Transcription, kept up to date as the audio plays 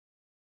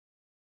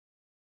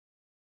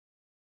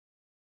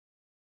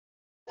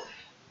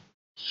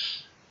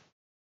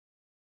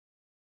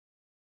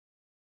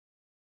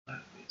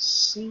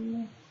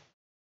see.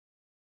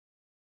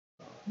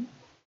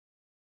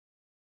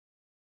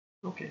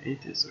 Okay,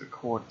 it is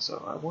recorded,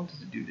 so I wanted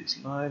to do this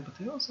live, but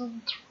there are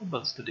some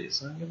troubles to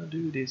this. I'm gonna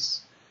do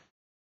this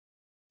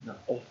in an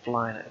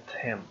offline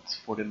attempt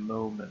for the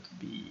moment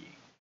being.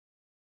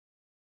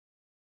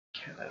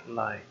 Kind of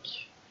like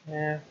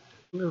a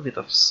little bit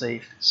of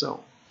safety.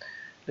 So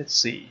let's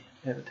see,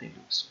 everything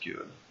looks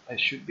good. I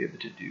should be able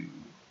to do.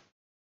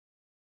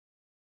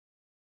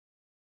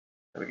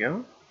 There we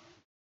go.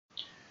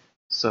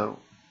 So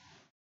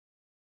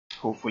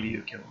hopefully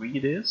you can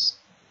read this,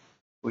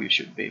 or you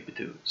should be able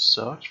to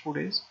search for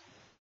this.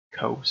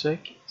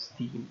 Cosec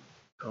Steam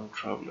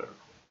Controller.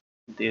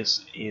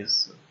 This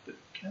is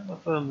kind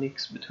of a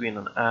mix between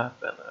an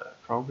app and a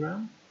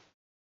program.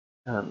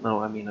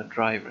 No, I mean a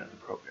driver and a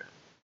program.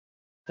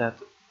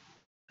 That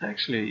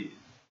actually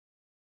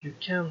you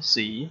can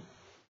see,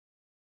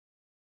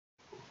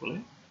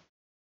 hopefully.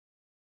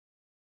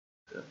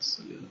 That's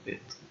a little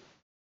bit.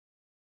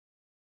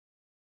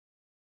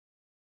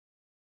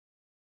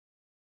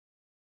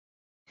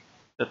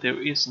 That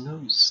there is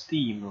no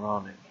Steam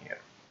running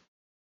here.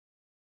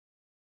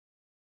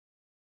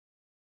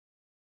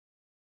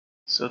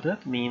 So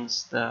that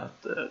means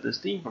that the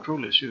Steam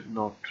controller should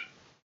not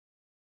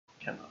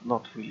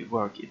cannot really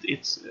work.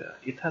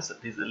 It has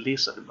this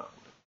lizard mode.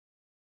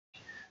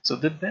 So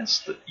the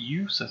best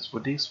uses for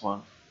this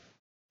one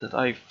that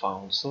I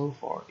found so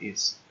far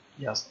is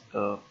just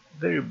a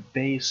very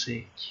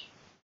basic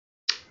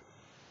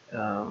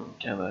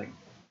kind of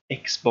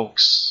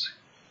Xbox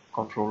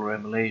controller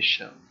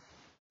emulation,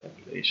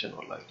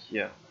 or like,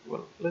 yeah,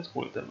 well, let's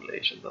call it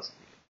emulation, doesn't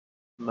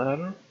really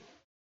matter.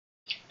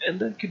 And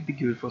that could be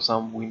good for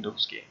some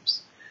Windows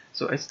games.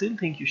 So I still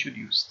think you should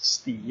use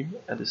Steam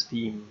and the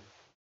Steam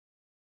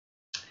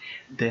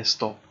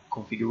desktop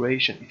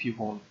configuration if you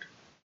want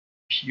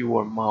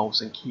pure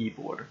mouse and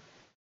keyboard.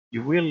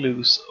 You will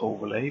lose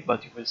overlay,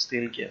 but you will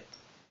still get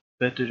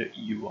better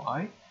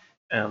UI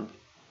and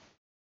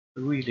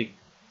really,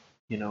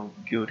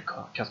 good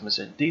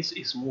customization. This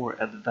is more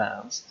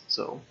advanced,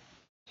 so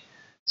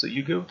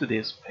you go to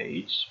this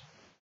page,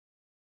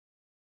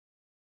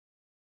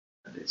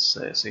 and it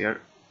says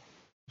here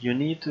you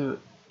need to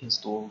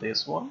install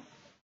this one.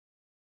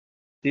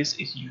 This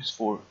is used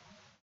for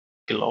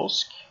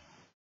Glosk,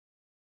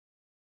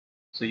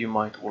 so you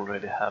might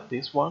already have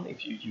this one.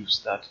 If you use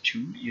that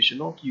too, you should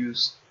not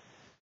use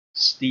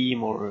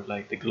Steam or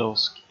like the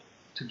Glosk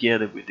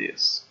together with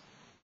this.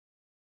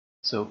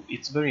 So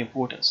it's very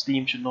important.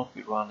 Steam should not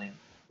be running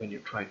when you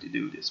try to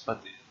do this,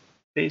 but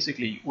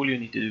basically all you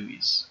need to do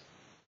is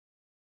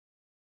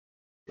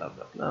blah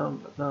blah blah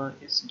blah blah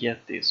is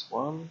get this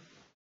one.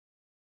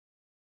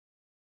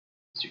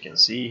 As you can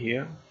see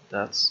here,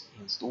 that's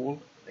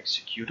installed, an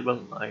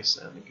executable, nice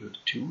and good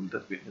tool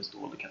that will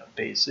install the kind of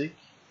basic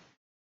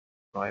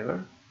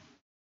driver.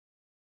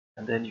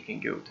 And then you can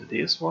go to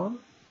this one.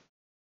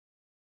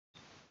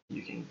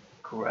 You can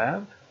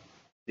grab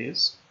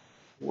this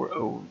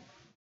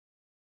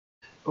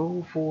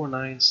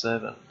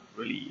 0497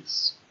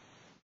 release.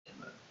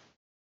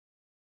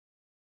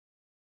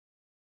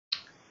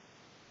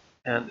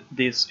 And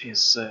this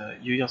is,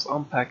 you just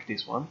unpack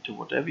this one to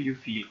whatever you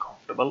feel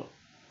comfortable.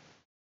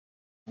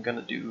 I'm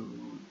gonna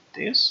do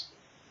this.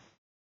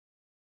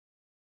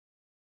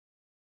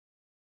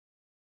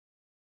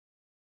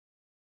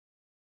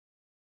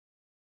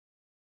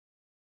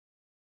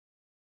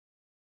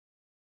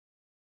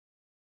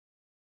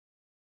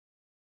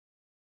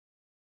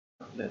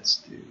 Let's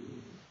do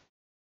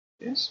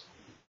this.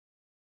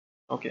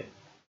 Okay.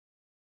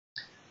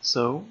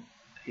 So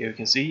here you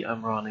can see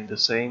I'm running the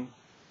same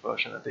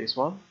version as this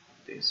one.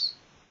 This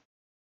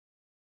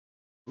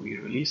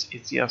re-release,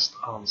 it's just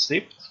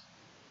unzipped.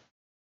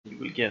 You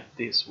will get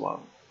this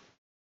one.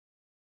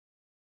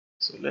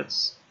 So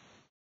let's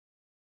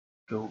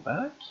go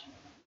back.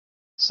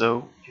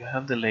 So you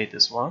have the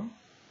latest one,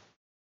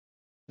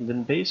 and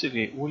then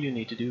basically all you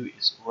need to do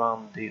is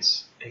run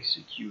this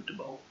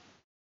executable.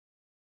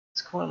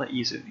 It's kind of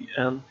easy,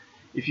 and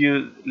if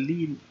you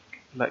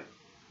like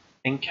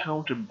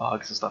encounter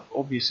bugs and stuff,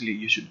 obviously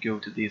you should go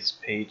to this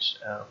page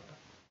and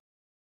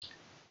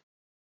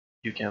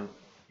you can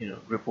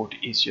report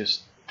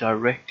issues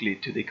directly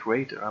to the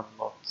creator. I'm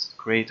not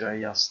creator,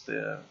 I just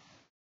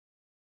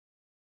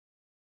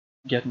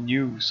get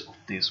news of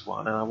this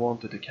one, and I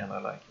wanted to kind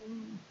of like,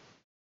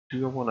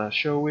 do I want to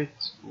show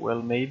it?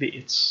 Well, maybe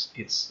it's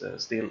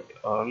still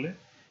early,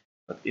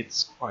 but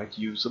it's quite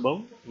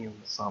usable in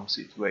some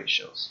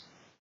situations.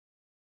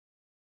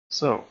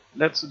 So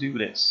let's do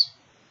this.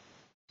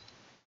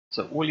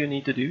 So all you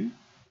need to do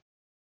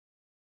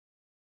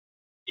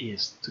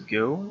is to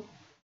go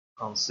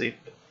unzip,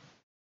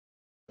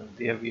 and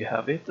there we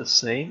have it, the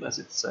same as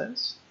it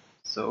says.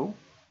 So,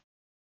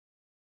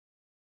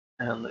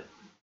 and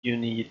you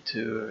need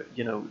to,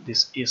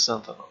 this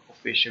isn't an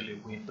officially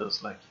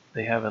Windows, like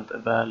they haven't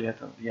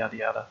evaluated and yada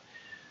yada.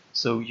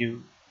 So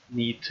you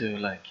need to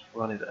like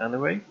run it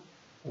anyway,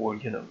 or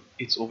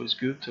it's always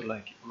good to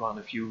like run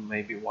a few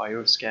maybe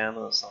wire scan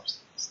or some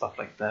stuff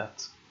like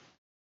that.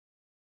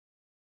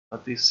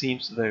 but this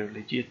seems very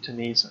legit to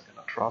me, so I'm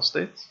gonna trust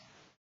it.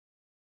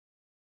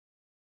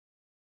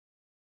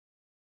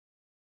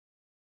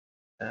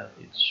 And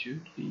it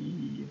should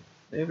be,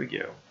 there we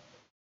go.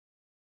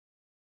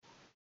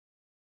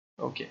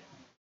 Okay,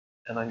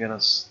 and I'm gonna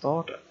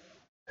start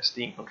a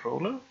Steam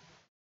controller,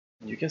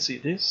 and you can see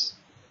this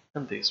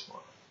and this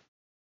one.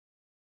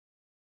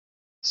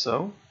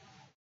 So,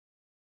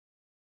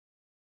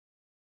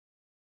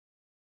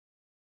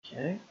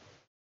 okay,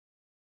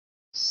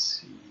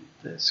 see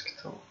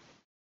desktop,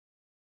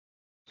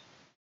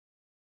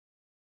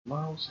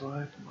 mouse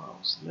right,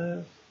 mouse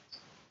left,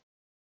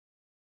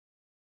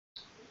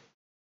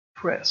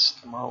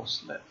 pressed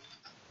mouse left.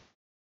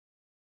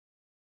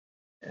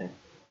 Okay,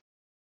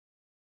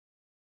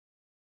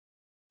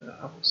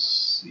 I will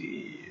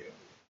see.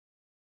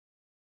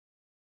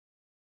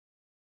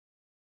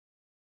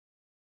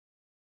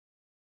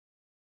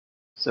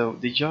 So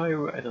the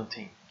gyro I don't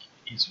think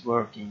is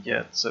working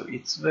yet, so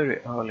it's very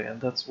early,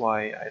 and that's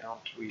why I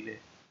don't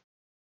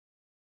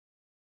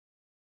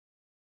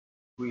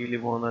really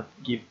wanna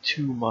give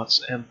too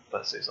much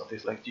emphasis on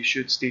this. Like, you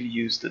should still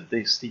use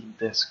the Steam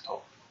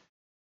desktop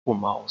for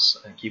mouse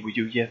and keyboard.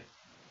 You get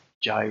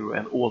gyro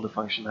and all the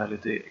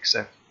functionality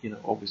except,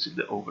 obviously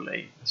the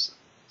overlay, as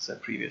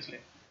said previously.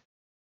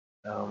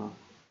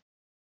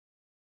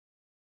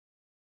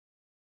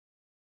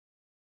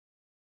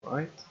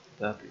 Right,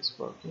 that is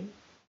working.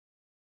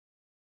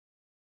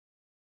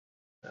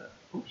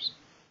 Oops.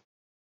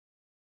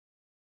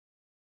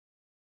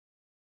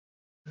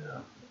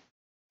 Yeah,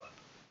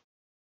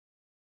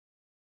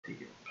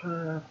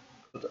 path.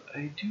 But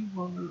I do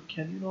wonder,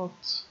 can you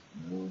not?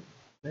 No,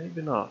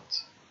 maybe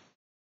not.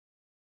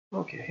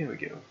 Okay, here we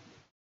go.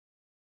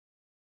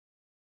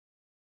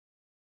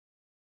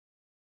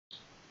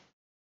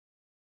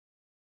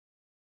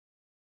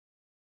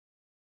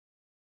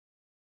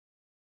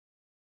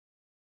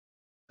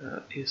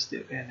 Is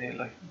there any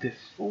like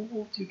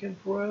default you can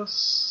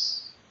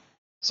press?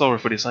 Sorry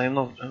for this, I am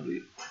not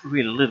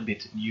really a little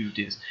bit new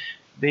to this.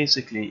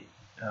 Basically,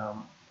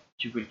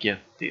 you will get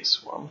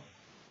this one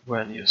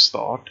when you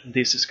start.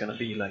 This is gonna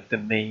be like the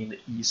main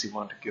easy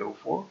one to go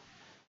for,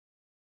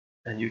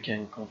 and you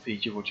can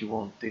configure what you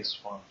want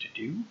this one to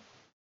do.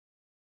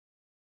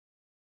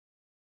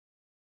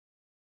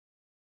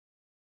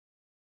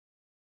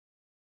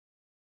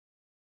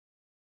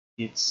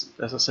 It's,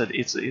 as I said,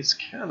 it's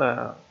kind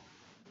of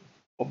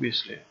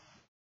obviously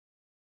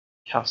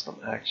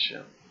custom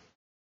action.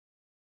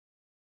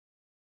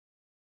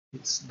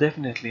 It's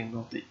definitely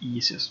not the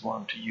easiest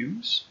one to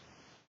use.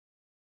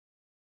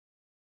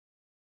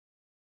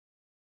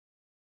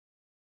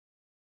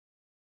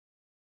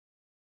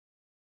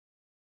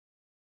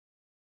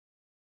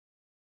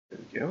 There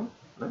we go.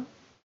 No?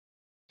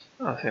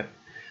 Here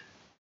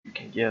you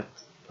can get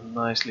a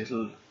nice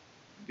little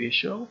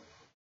visual,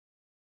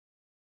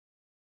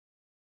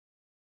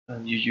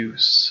 and you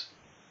use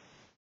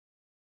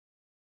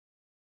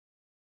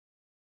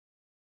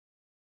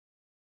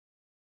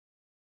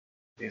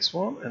this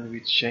one, and we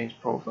change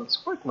profile. It's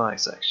quite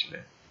nice actually.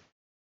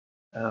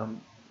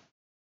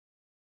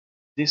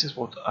 This is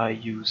what I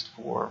used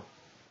for.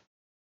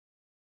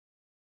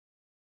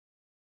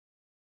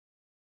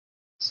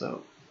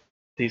 So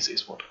this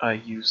is what I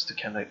used to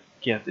kind of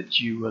get the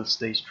dual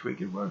stage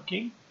trigger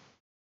working.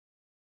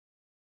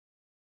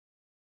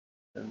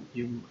 And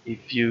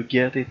if you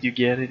get it, you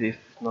get it. If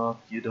not,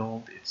 you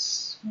don't.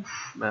 It's,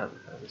 oof, man.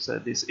 As I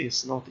said, this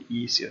is not the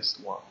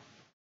easiest one,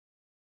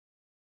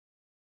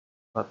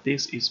 but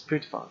this is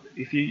pretty fun.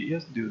 If you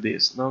just do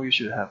this, now you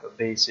should have a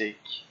basic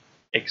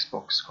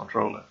Xbox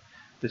controller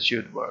that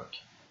should work.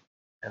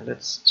 And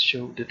let's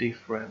show the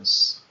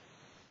difference.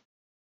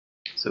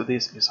 So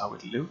this is how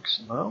it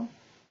looks now.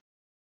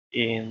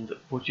 And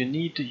what you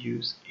need to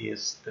use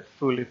is the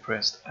fully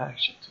pressed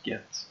action to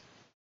get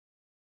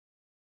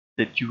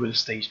the dual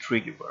stage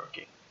trigger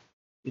working.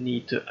 You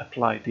need to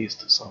apply this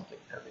to something,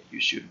 and you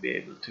should be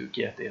able to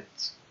get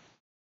it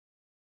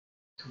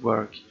to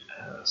work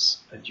as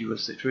a dual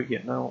stage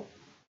trigger. Now,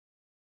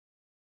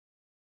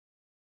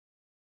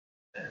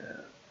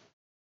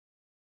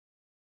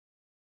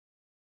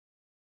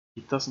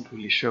 it doesn't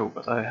really show,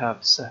 but I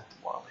have set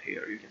one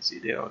here. You can see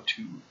there are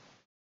two.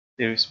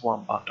 There is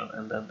one button,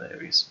 and then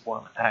there is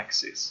one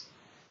axis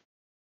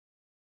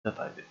that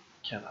I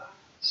kind of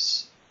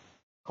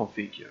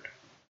configured.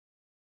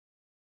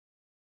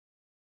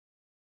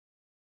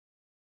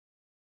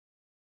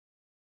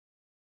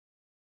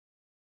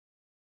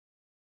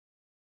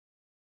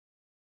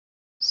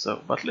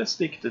 So, but let's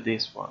stick to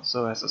this one.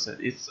 So as I said,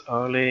 it's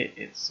early,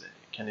 it's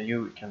kind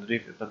of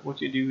different, but what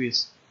you do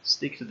is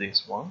stick to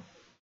this one.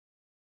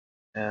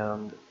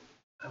 And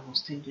I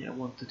was thinking I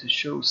wanted to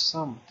show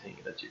something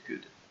that you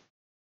could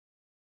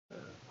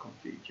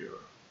configure.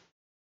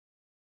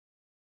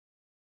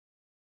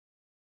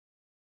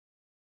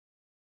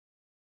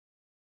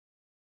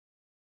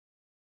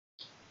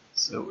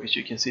 So as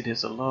you can see,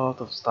 there's a lot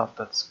of stuff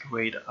that's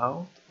grayed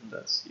out, and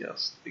that's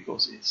just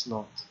because it's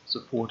not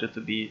supported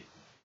to be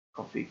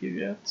configured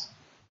yet.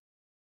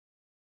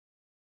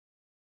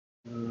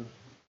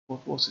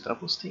 What was it? I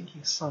was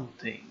thinking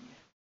something.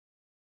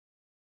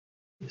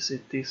 Is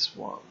it this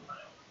one?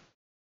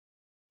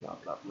 Blah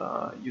blah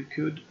blah.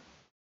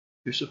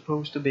 You're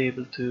supposed to be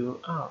able to.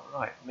 Ah,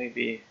 right,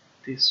 maybe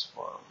this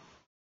one.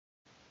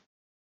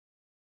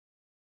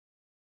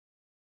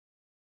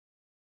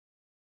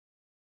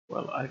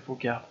 Well, I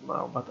forgot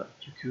now, but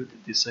you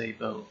could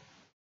disable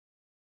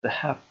the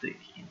haptic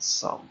in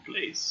some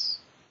place.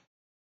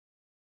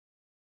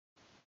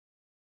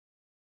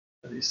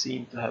 But it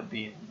seemed to have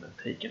been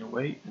taken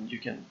away, and you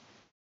can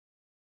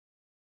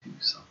do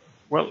something.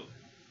 Well,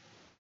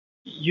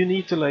 you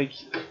need to like.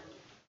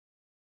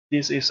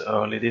 This is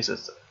early. This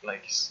is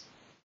like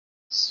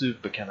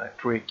super kind of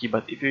tricky.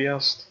 But if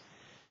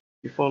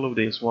you follow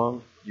this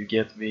one, you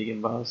get Vegan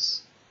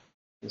Bus,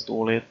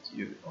 install it,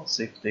 you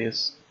unzip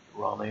this,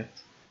 run it.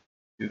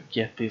 You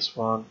get this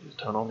one, you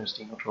turn on your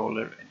Steam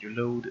controller, and you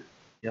load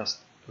just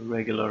a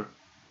regular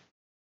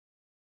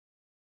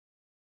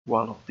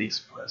one of these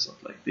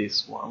present, like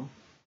this one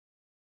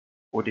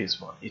or this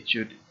one. It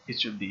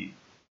should be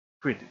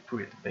pretty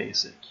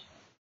basic.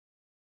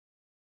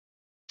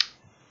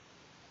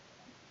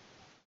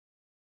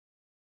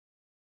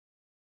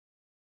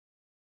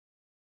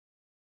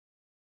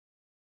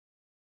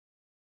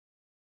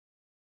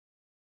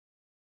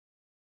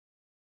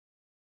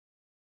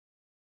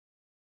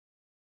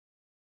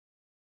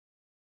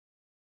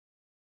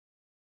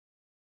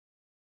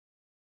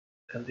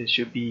 And this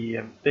should be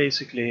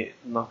basically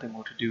nothing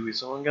more to do.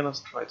 So I'm gonna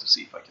try to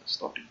see if I can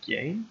start a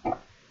game,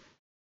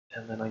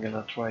 and then I'm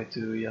gonna try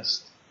to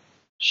just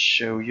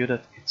show you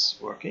that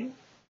it's working.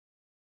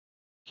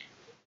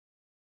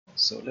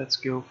 So let's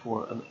go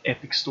for an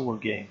Epic Store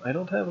game. I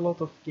don't have a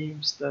lot of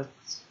games that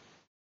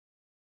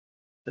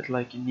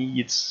like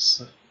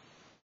needs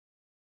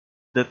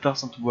that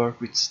doesn't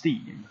work with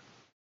Steam,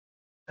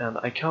 and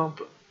I can't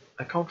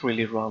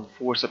really run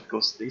Forza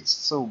because it's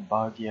so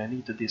buggy. I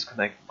need to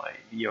disconnect my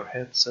VR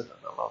headset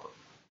and a lot of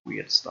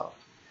weird stuff.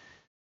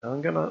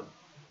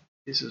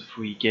 This is a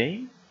free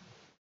game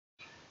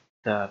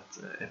that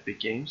Epic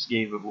Games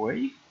gave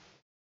away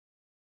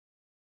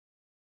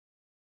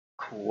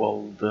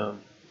called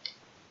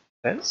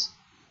Fence.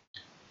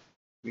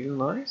 Real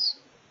nice.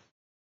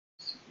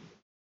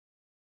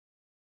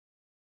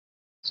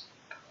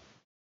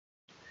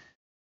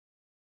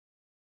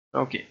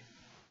 Okay,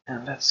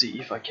 and let's see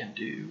if I can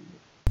do.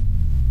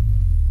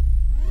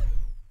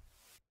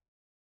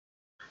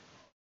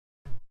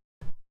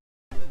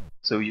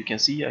 So you can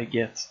see I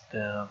get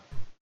the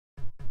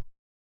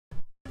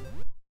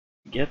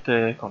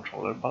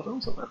controller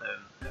buttons and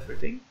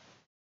everything,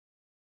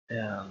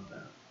 and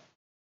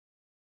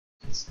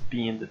it's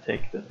being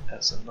detected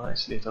as a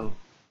nice little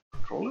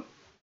controller.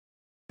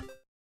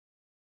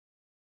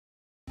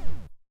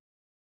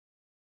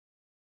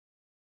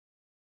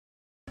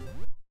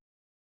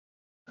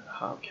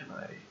 How can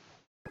I?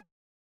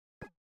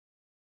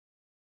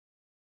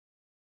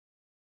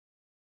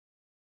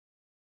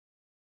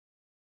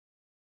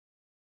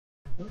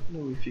 I don't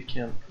know if you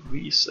can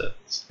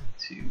reset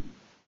to.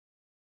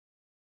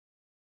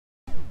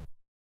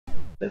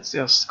 Let's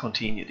just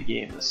continue the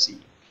game and see.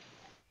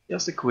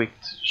 Just a quick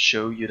to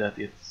show you that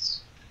it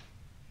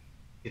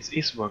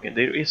is working.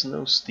 There is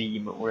no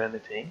Steam or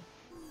anything.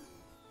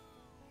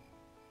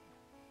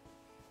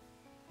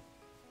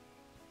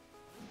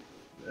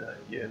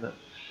 Yeah, no.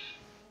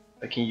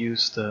 I can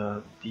use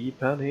the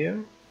D-pad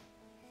here.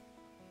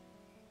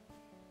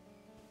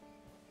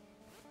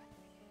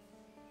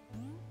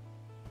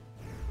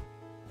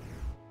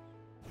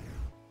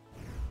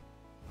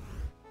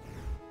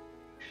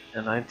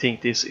 And I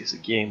think this is a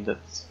game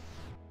that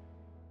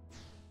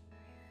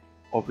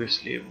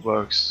obviously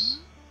works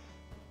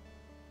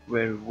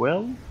very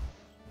well.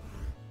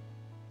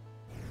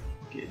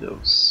 Okay,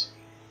 those.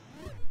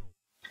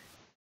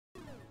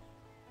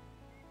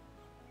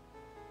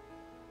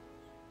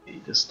 Okay,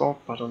 the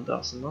start button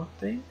does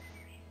nothing.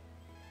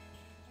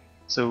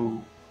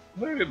 So,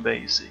 very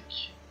basic.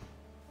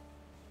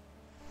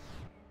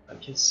 I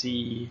can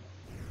see.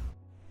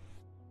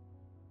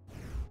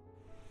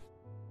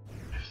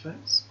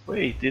 Defense.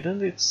 Wait,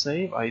 didn't it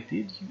save? I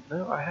did.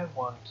 No, I have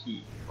one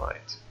key,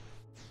 right?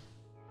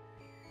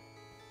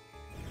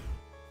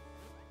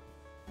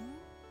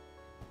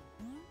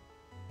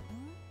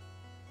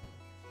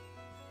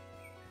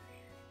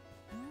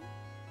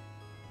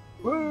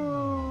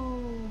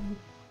 Whoa!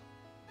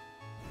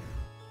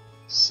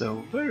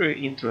 So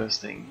very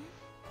interesting.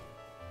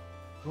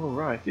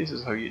 Alright, this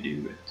is how you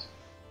do it.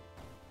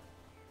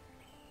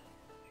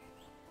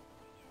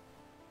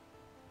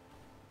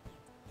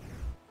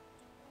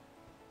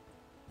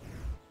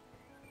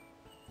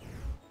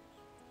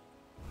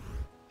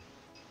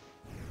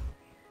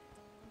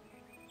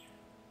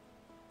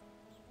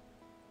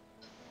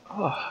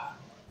 Ah.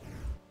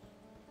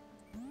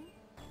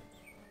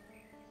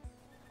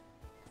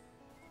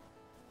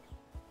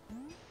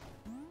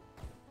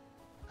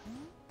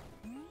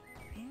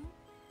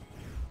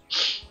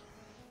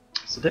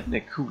 So definitely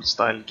a cool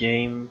style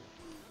game.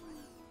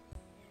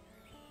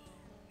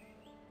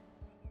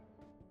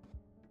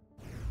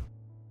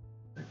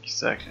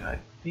 exactly I've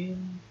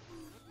been.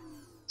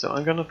 So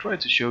I'm gonna try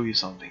to show you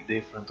something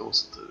different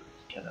also to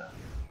kinda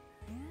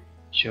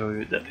show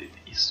you that it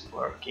is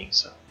working.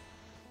 So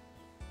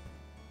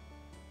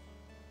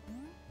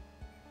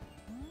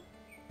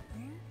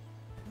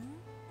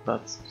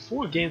but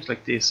for games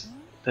like this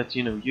that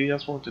you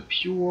just want a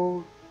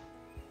pure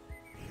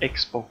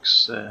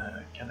Xbox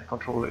kind of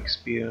controller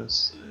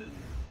experience,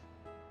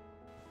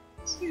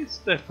 it's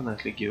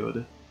definitely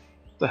good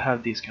to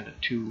have this kind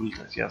of tool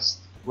that just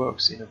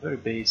works in a very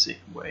basic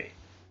way.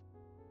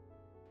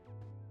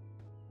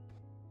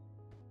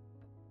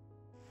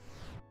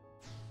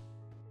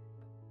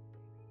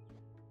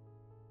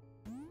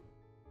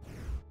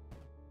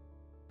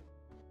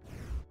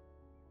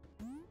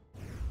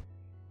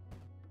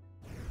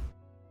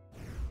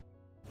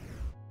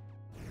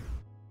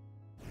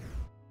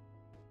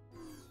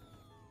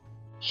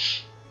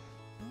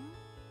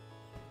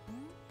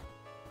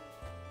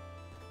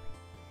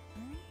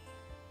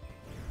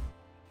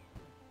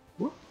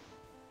 Whoop.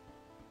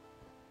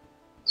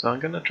 So I'm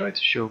gonna try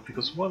to show,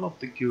 because one of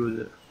the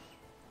good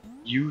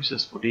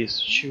uses for this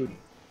should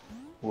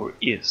or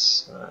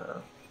is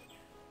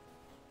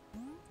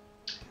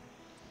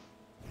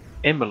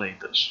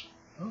emulators.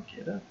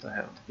 Okay, that I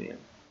haven't been.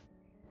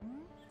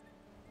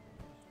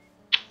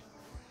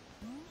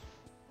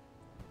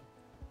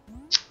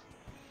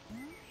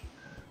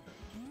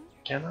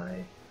 Can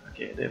I?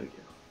 Okay, there we go.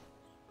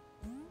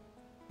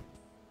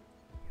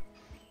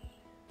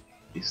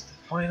 Is the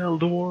final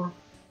door?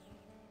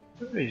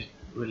 Very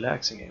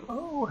relaxing.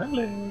 Oh,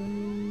 hello!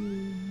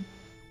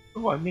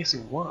 Oh, I'm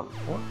missing one.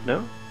 What?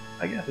 No?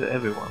 I got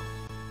everyone.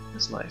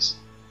 That's nice.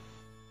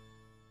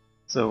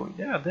 So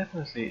yeah,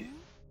 definitely,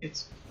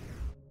 it's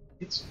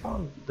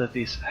fun that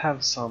this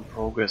have some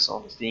progress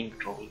on the Steam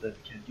controller that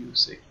you can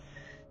use it.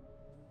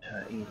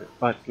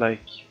 But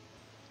like,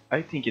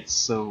 I think it's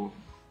so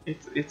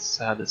it's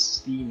sad that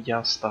Steam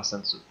just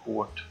doesn't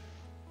support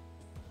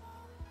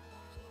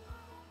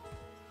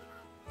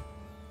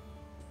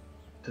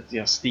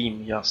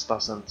Steam just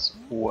doesn't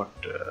support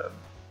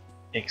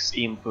X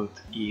input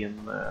in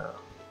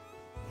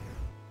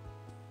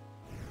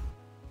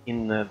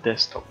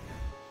desktop.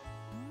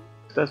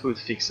 That would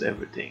fix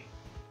everything.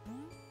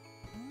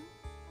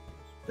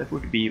 That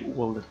would be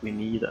all that we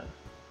needed.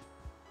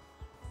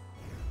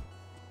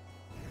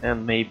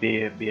 And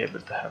maybe be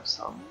able to have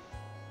some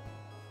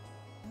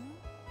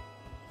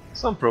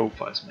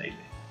profiles maybe.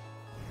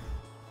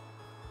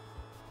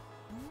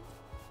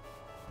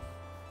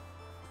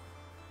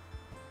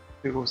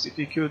 Because if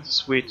you could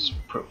switch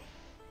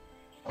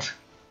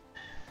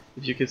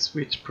if you could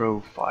switch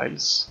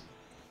profiles,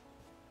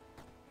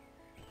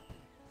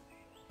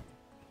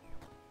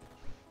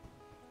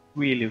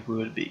 really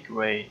would be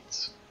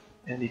great.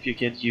 And if you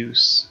could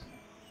use,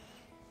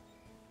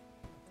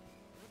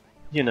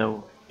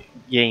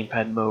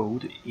 gamepad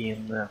mode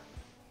in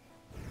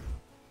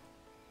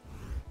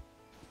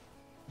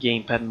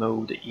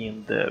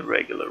the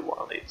regular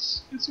one,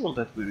 it's all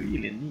that we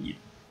really need.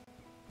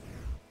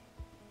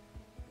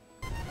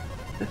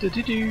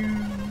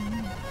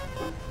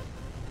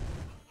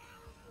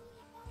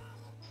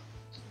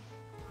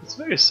 It's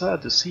very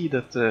sad to see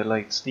that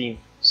like Steam,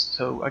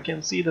 so I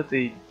can see that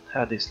they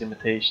had this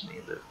limitation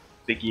in the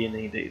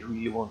beginning. They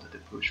really wanted to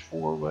push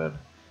forward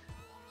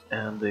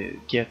and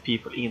get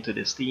people into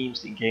the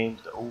Steams, the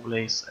games, the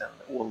overlays and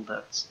all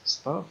that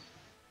stuff.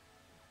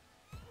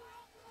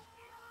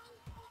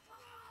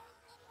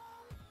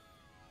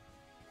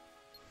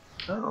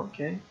 Oh,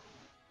 okay.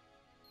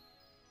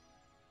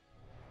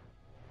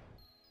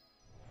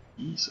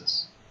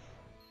 Jesus.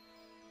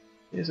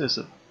 This is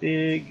a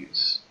big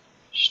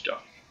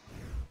stuff.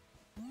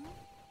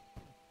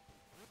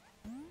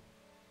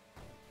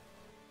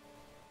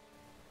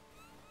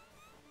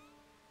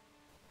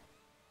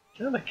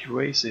 Kinda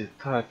crazy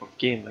type of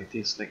game like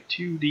this, like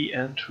 2D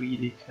and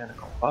 3D kinda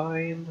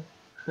combined.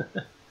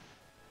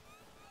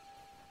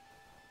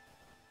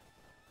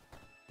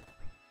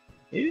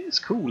 It is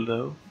cool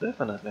though,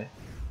 definitely.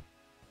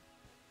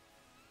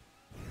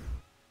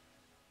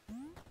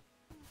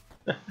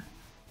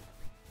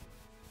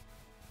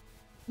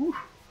 Woo.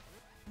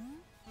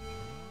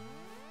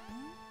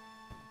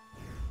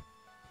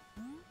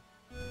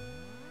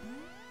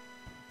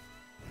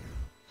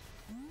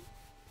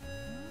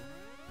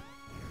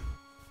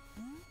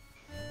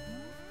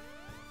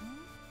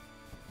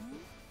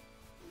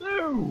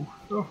 No!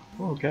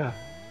 Oh god.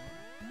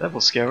 That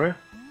was scary.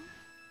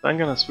 I'm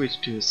gonna switch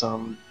to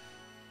some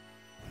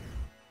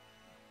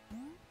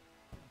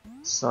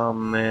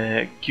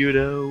good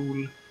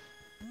old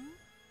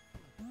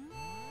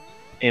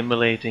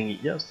emulating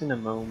just in a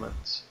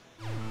moment.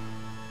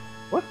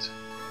 What?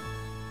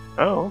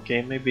 Oh,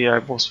 okay, maybe I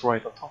was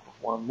right on top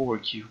of one more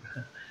cube.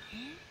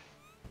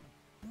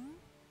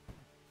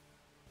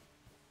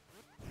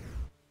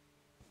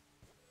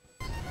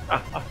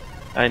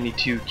 I need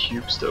 2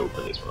 cubes to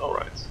open this one,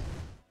 alright.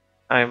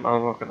 I'm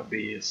not gonna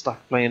be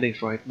stuck playing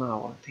this right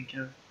now, I think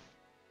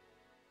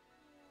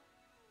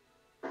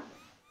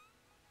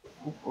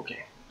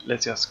okay,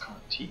 let's just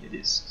continue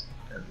this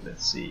and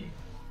let's see.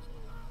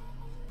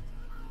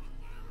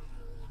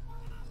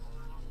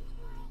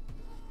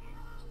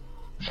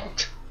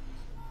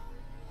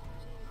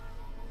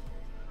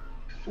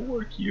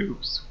 4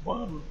 cubes,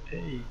 1,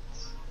 8.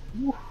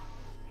 Woo.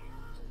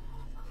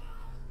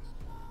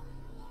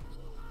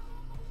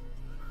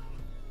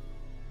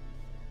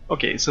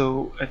 Okay,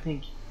 so I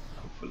think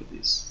hopefully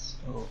this.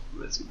 Oh,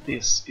 let's see.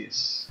 This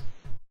is.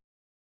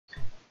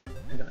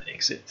 I'm gonna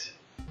exit,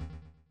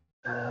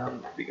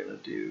 and we're gonna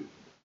do.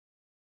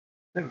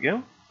 There we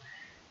go.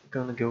 We're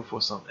gonna go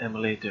for some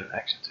emulator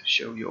action to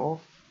show you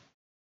off.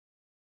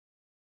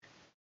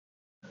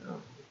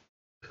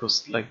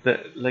 Because like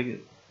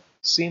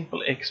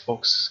simple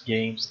Xbox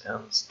games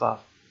and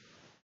stuff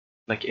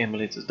like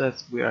emulators,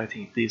 that's where I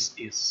think this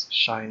is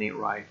shining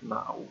right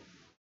now.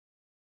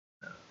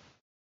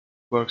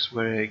 Works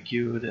very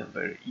good and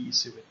very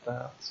easy with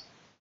that.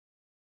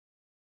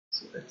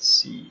 So let's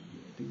see,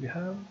 do we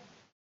have?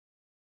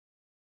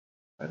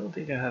 I don't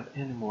think I have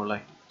any more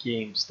like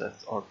games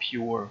that are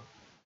pure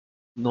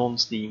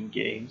non-Steam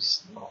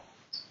games, not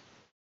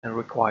and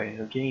require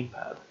a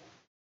gamepad.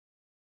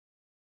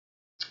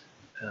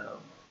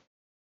 Um,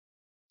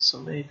 so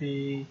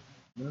maybe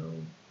no,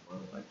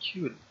 well I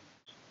could.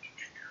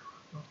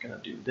 Not gonna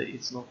do that.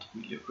 It's not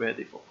really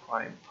ready for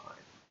prime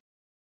time,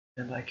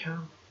 and I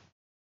can't.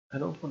 I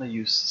don't want to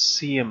use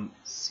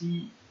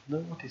CMC. No,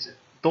 what is it?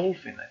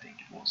 Dolphin, I think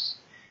it was.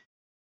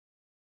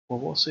 Or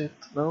was it?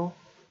 No.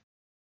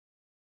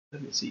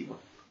 Let me see.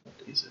 What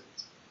is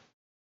it?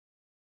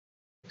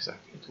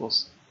 Exactly. It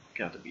was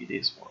gotta be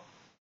this one.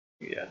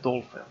 Yeah,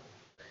 Dolphin.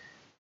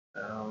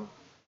 Um,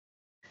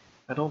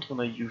 I don't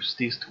want to use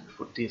this tool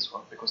for this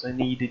one because I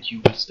needed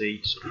dual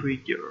stage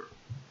trigger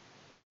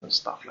and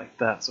stuff like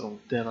that. So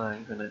then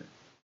I'm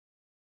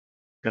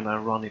gonna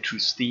run it through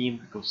Steam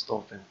because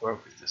Dolphin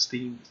works with the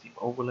Steam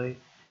overlay.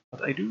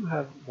 But I do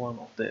have one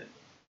of the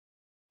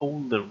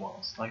older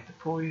ones, like the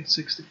Pro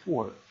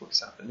 64, for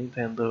example,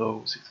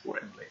 Nintendo 64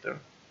 emulator.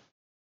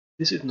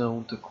 This is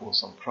known to cause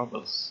some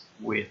troubles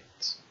with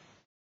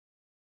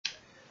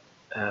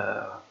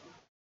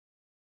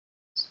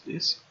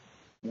this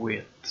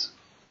with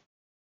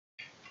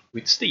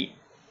Steam.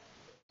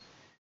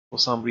 For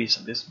some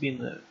reason, there's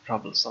been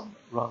troublesome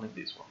running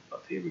this one,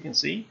 but here we can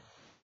see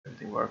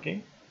everything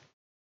working.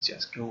 Let's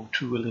just go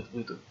through a little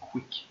bit of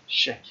quick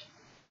check,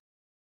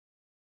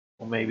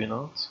 or maybe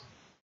not.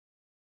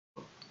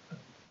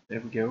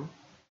 There we go.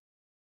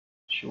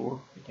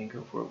 Sure, we can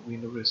go for a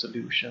window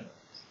resolution.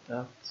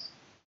 That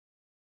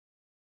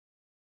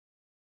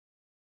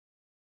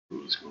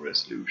full screen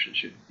resolution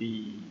should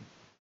be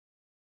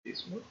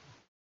this one.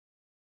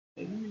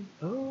 Maybe.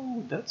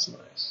 Oh, that's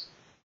nice.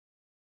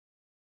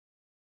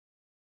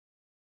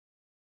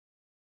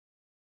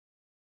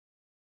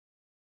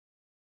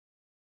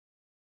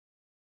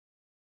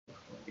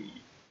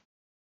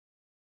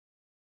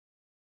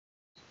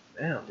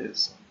 Man, there's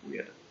some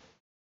weird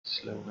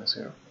slowness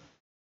here.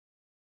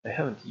 I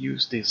haven't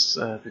used this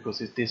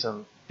because it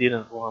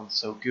didn't run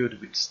so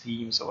good with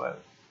Steam, so I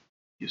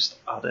used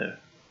other.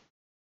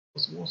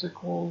 What was it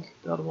called?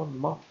 The other one,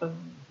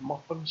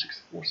 Muffin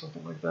 64,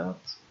 something like that.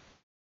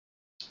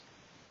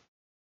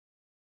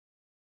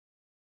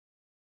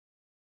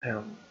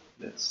 And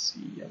let's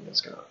see, I'm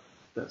just gonna.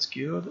 That's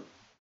good.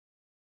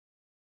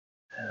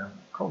 And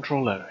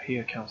controller,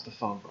 here comes the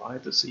fun,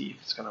 right? To see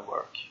if it's gonna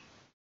work.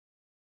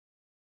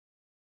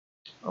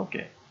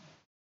 Okay.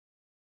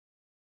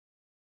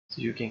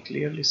 So you can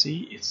clearly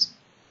see it's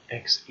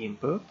X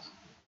input.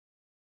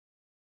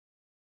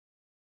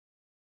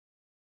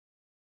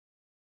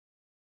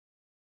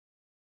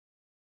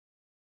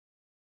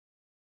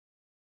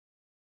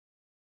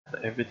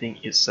 Everything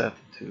is set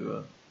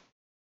to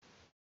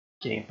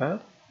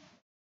gamepad.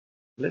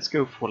 Let's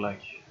go for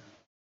like,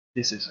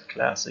 this is a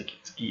classic,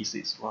 it's easy,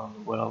 it's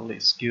run well,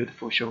 it's good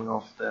for showing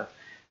off the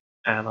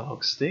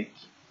analog stick.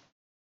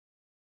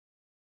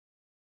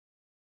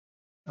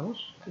 Oh,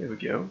 there we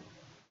go.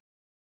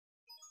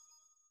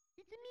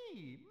 It's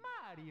me,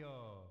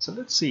 Mario. So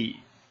let's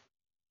see.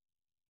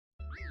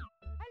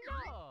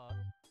 Hello.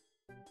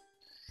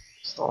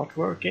 Start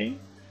working.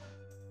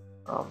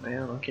 Oh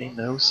man, okay,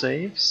 no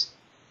saves.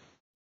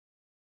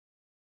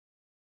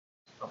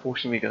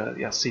 Unfortunately, we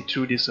gotta see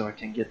through this so I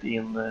can get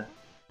in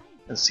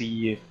and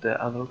see if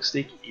the analog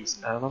stick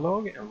is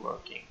analog and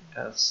working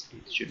as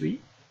it should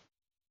be.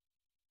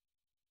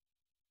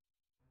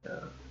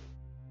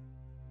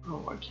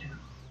 Oh, I can't.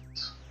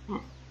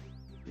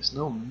 There's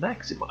no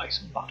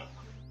maximize button.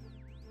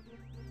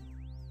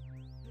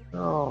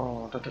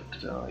 Oh,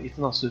 it's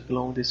not super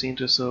long this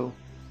intro, so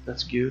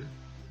that's good.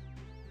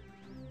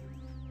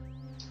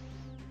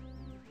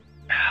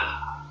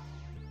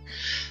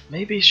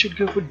 Maybe I should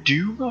go for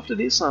Doom after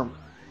this.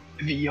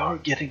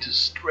 VR getting to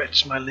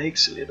stretch my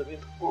legs a little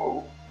bit.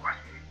 Whoa.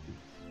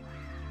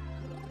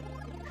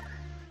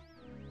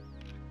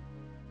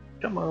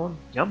 Come on,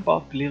 jump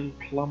up, little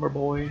plumber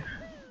boy.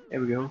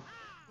 Here we go.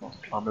 Not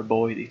a plumber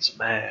boy, it's a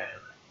man.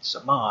 It's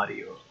a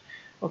Mario.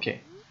 Okay.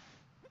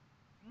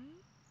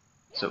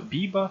 So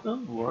B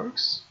button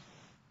works.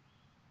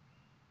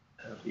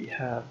 And we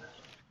have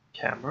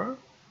camera.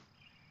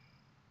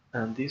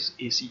 And this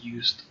is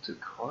used to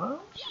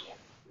crouch.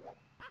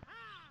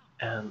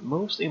 And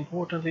most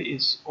importantly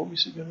is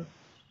obviously gonna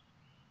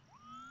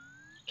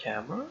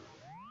camera.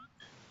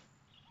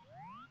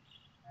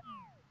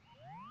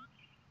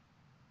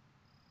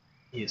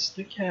 Is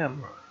the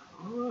camera.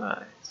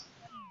 Right.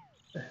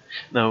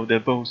 Now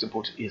the most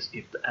important is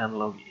if the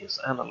analog is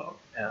analog,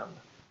 and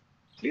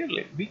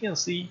clearly we can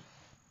see,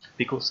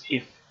 because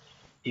if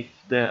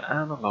the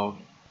analog,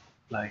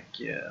 like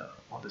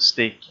on the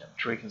stick and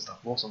trick and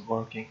stuff, wasn't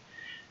working,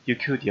 you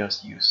could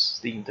just use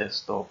Steam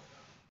Desktop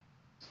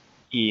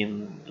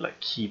in like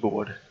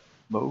keyboard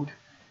mode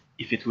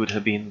if it would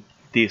have been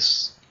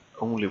this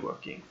only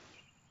working.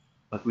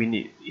 But we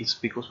need, it's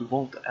because we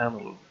want the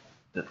analog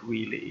that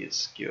really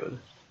is good.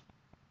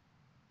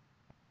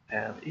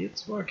 And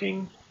it's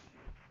working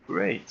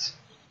great.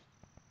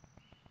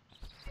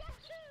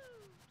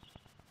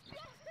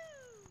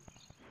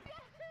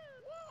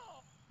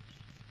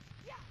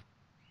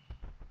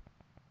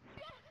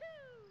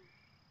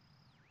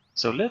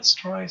 So let's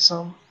try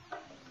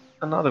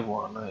another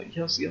one,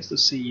 just to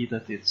see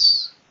that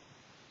it's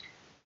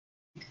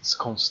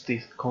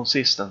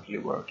consistently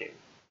working.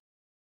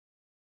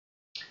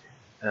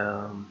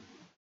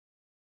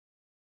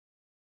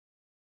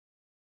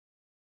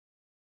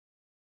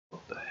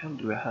 What the hell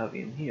do I have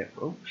in here?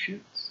 Oh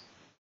shit.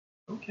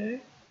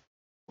 Okay.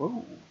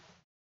 Whoa.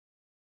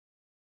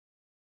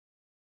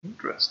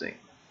 Interesting.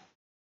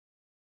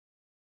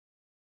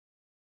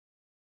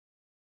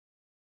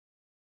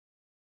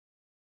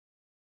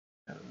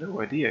 I have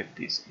no idea if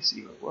this is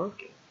even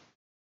working.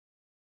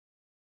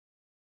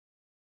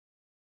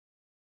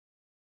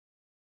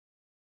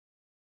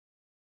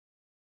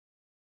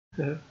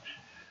 And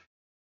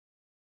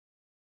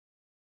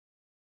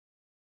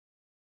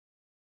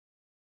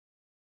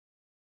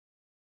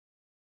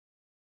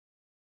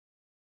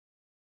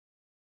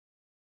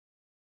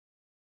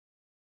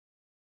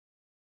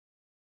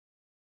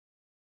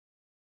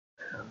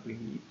we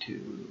need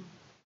to...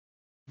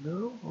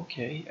 No?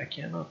 Okay, I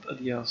cannot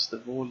adjust the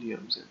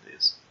volumes in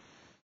this.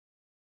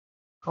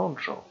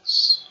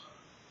 Controls.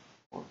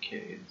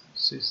 Okay,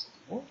 system.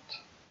 What?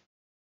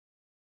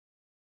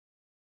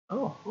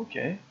 Oh,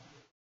 okay.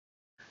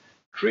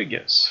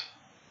 Triggers.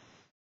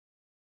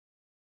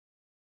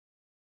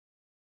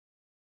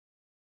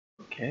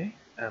 Okay,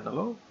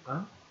 analog.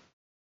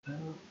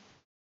 I'm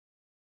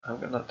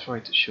gonna try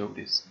to show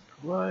this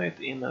right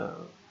in a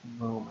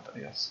moment, I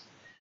guess.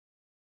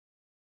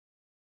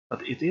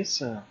 But it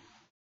is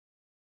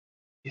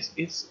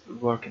it's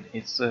working.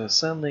 It's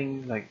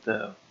sending like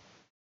the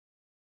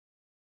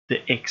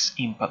X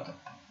input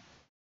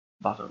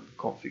button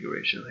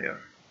configuration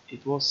here.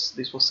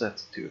 This was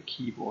set to a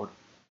keyboard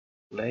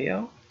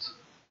layout,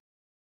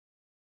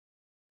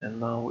 and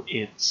now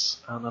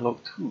it's analog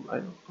 2. I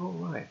don't know,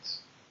 right?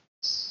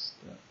 It's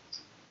that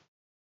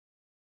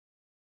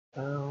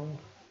down,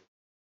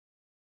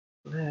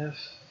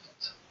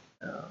 left,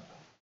 and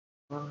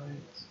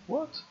right.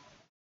 What?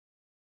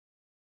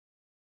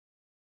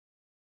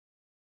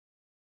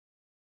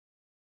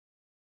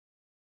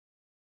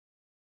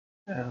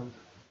 And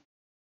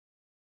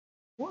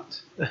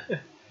what?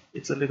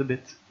 It's a little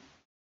bit.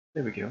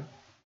 There we go.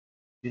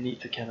 You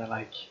need to kind of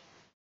like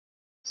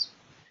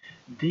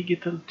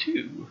digital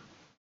 2.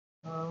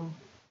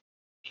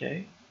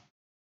 Okay.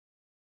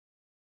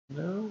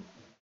 No.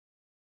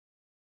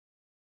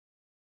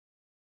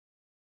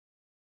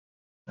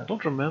 I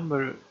don't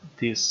remember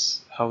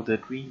this, how the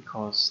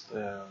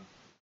Dreamcast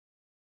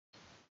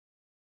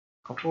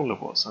controller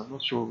was. I'm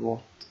not sure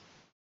what,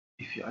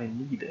 if I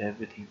need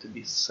everything to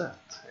be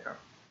set here.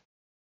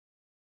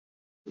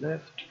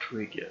 Left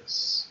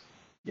triggers,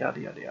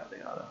 yada yada yada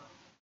yada.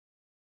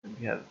 And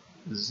we have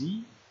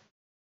Z,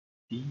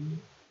 D.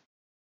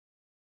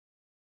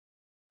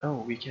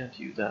 Oh, we can't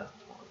use that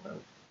one, no.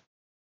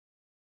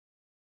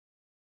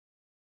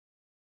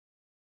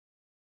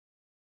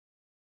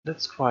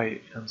 Let's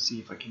try and see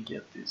if I can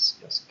get this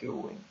just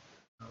going.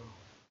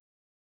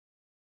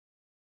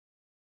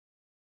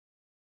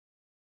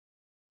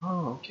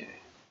 Oh, okay.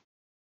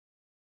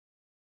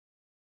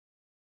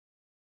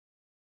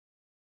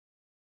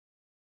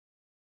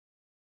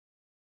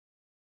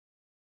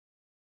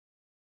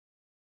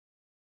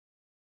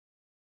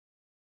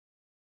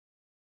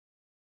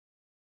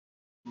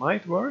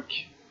 Might work.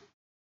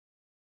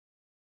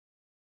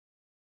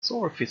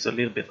 Or if it's a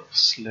little bit of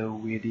slow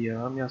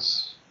video,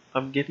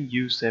 I'm getting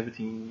used to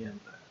everything and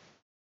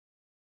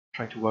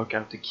trying to work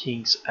out the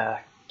kinks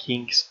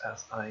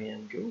as I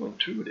am going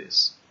through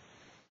this.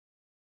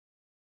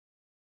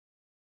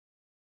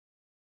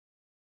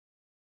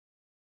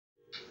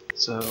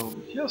 So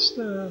just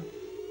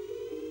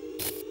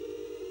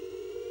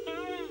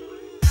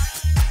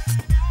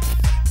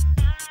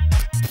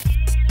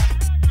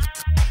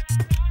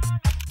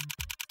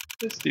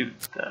let's do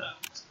that.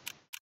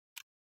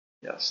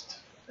 Just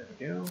there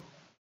we go.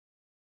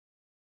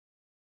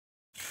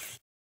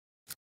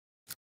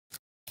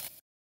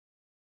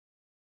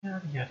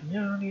 Yada yada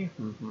yada.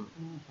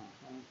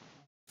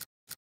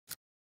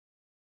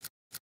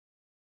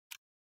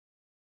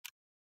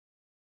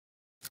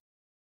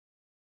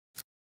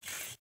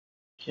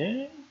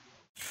 Okay.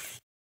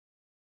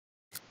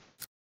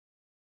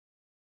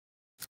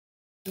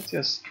 Let's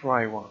just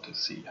try one to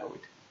see how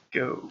it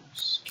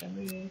goes. Can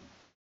we?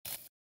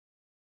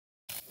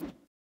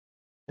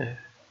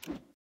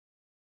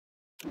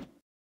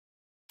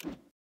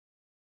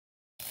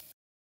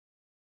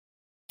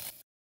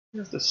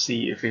 Just to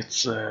see if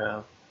it's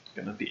gonna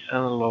be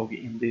analog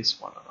in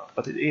this one or not.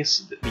 But it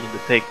is in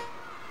the tech.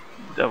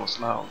 That was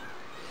loud.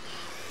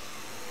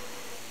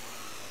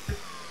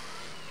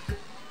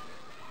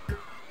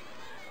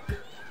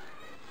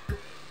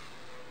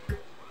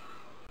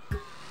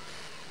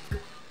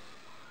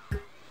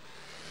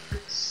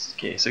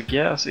 Okay, so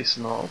gas is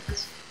not.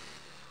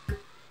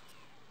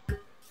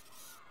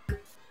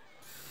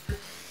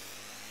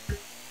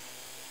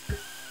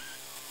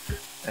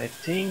 I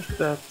think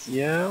that,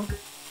 yeah,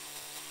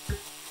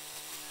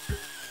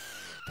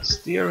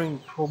 steering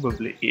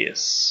probably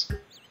is.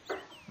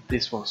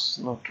 This was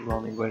not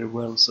running very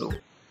well, so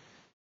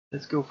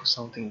let's go for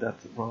something that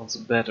runs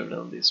better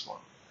than this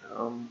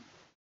one.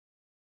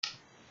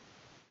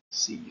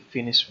 See,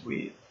 finish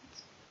with.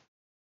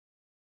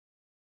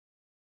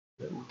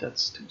 Oh,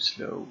 that's too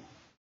slow.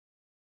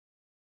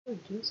 I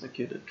guess I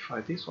could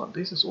try this one.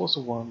 This is also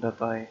one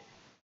that I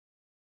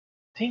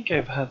think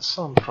I've had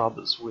some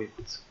troubles with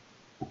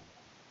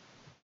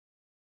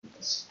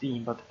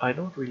Steam, but I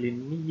don't really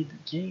need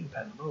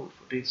gamepad mode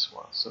for this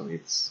one, so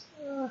it's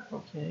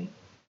okay.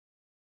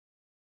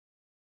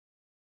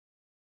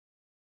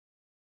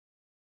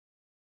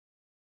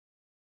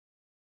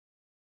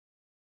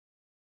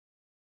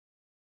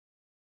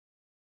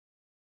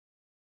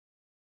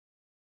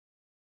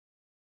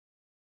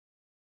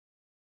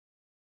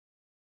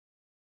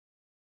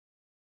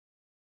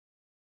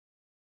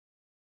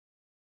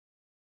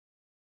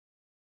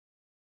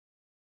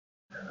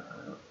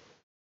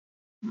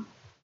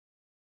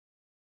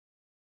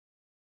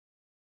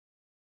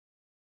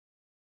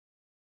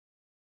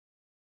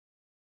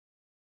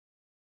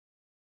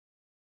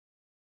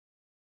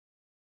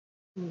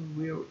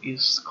 Where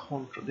is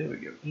control? There we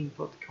go.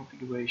 Input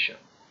configuration.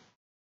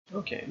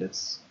 Okay,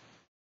 let's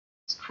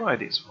try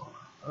this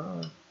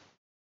one.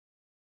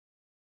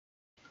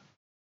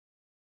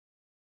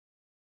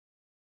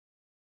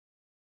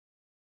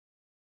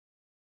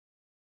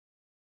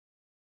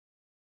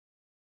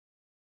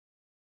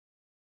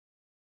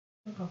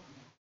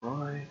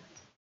 Right.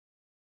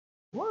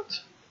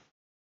 What?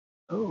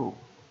 Oh.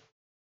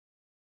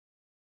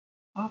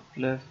 Up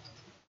left,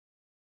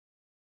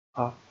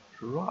 up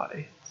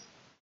right,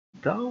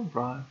 down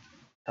right,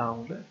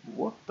 down left.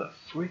 What the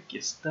frick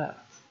is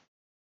that?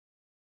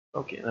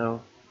 Okay,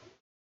 now.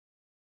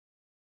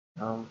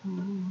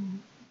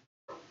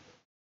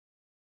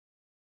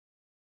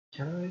 Can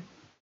I?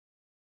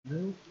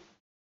 No.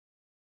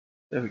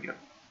 There we go.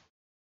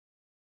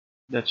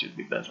 That should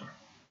be better.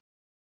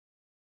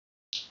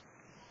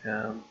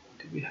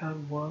 Do we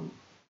have one?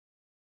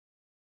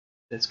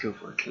 Let's go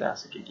for a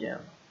classic again.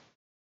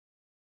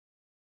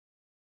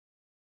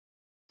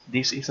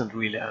 This isn't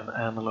really an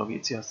analog,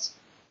 it's just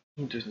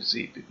interesting to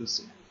see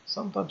because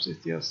sometimes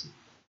it just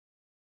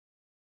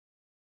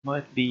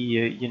might be,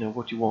 you know,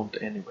 what you want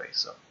anyway,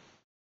 so.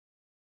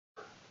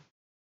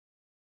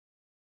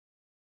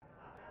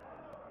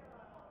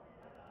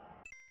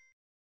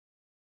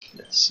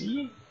 Let's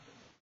see.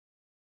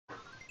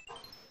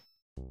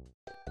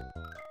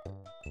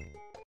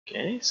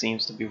 Okay,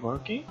 seems to be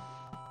working.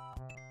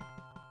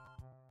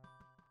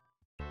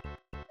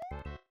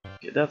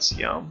 Okay, that's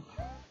yum.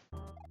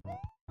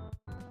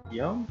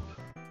 Yum.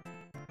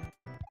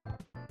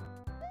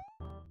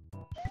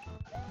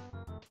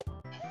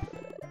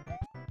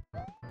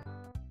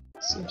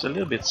 Seems a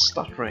little bit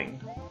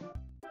stuttering.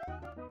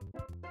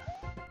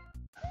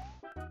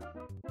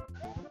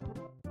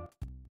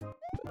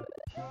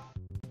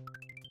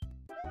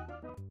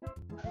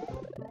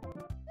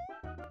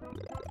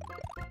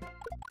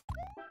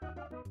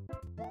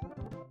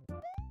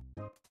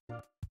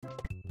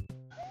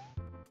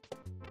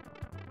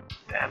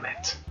 Damn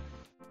it.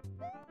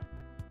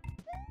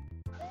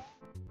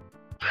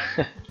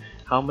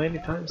 How many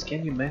times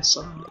can you mess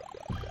up?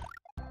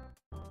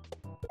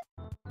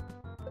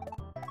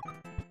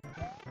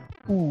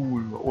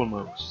 Ooh,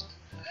 almost.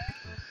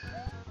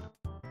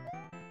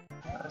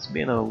 It's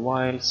been a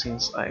while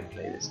since I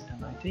played this,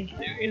 and I think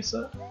there is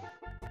a...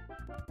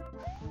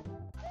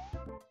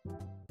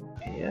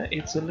 Yeah,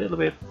 it's a little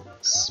bit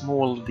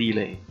small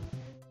delay.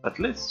 But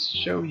let's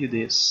show you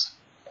this.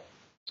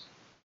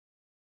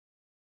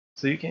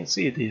 So you can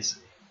see this.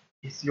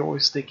 It's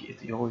joystick,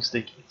 it's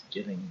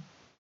getting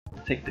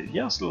detected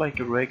just like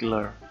a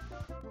regular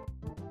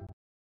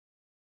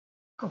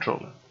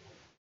controller.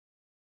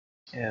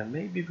 And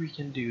maybe we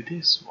can do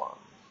this one.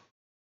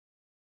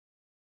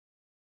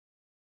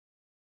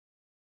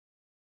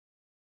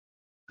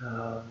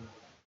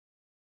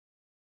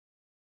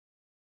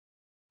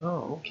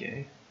 Oh,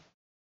 okay.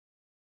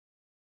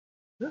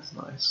 That's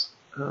nice.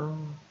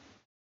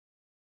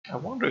 I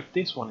wonder if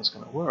this one is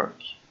gonna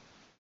work.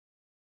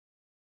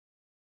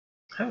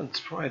 I haven't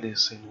tried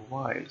this in a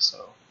while,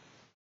 so.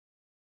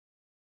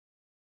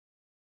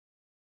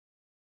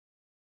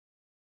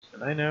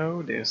 And I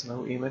know there's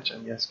no image,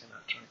 I'm just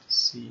gonna try to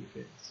see if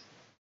it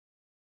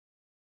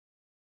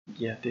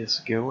get this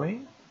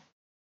going.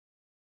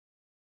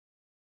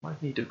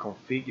 Might need to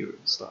configure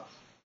and stuff.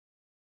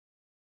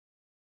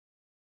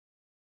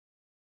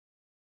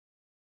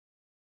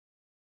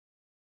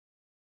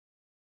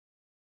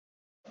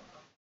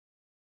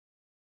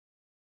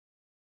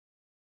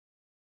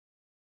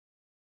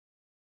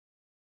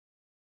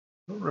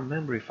 I don't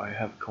remember if I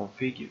have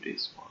configured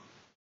this one.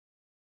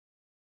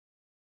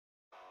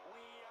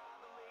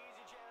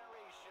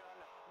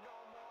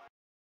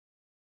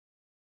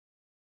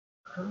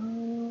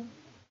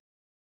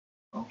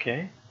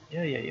 Okay.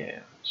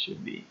 Yeah.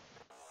 Should be.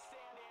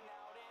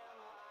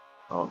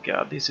 Oh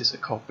god, this is a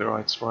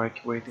copyright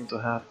strike waiting to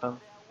happen.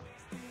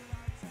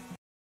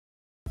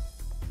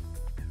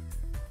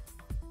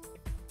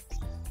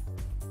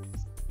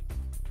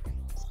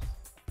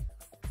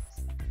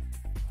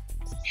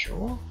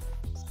 Sure.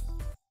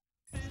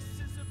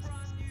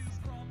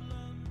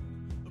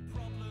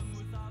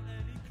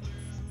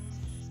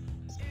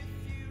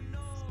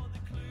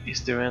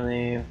 Is there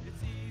any...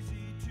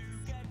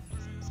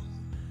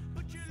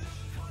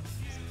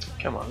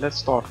 Come on, let's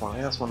start one.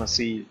 I just want to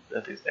see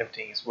that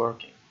everything is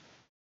working.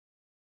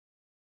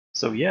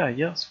 So yeah,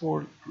 just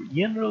for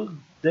general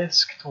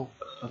desktop,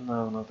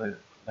 no, not a,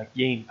 like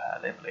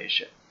gamepad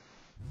emulation.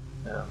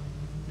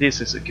 This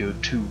is a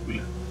good tool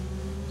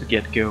to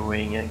get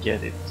going and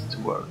get it to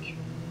work.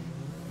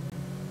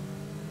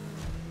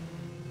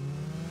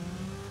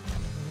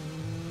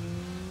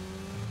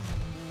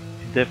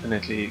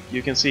 Definitely,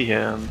 you can see here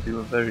and do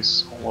a very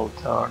small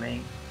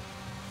turning,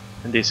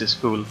 and this is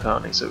full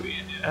turning, so the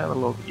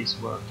analog is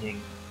working.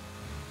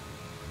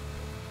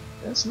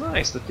 That's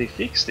nice that they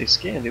fixed this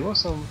game. There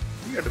was some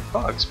weird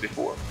bugs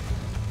before.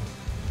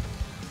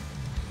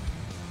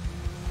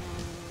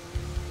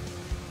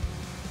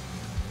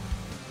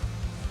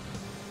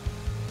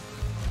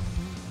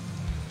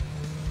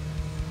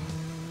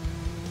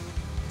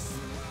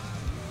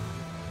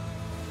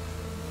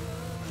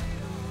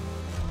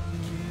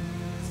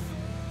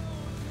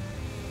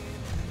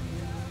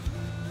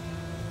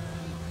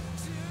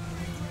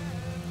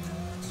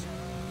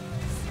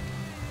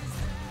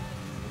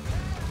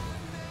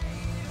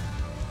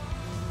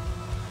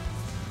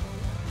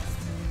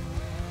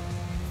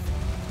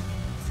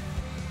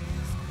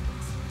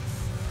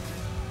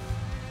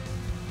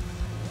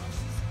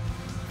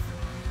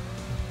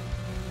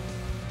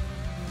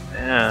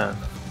 Man,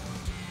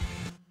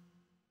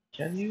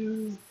 can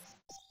you...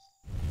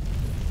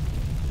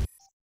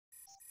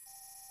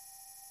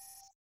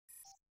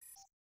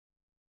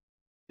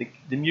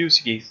 The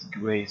music is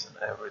great and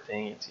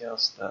everything, it's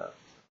just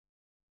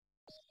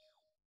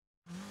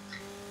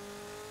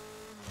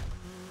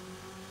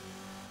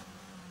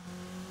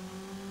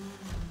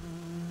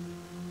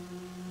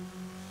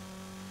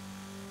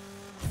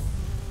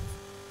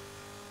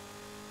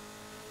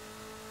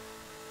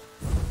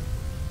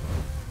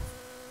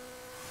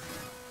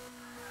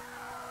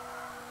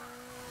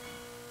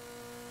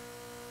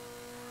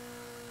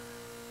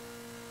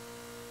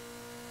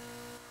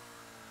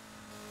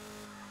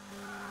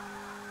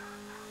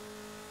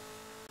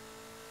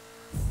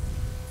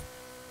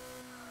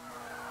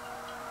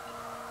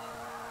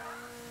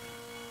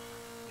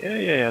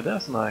yeah,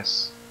 that's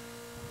nice.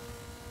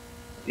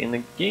 In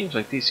the games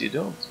like this, you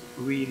don't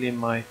really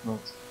might not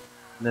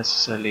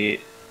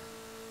necessarily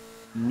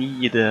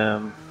need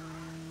the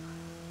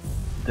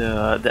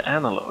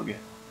analog,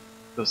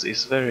 because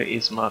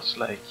it's much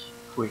like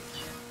quick.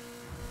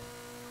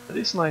 But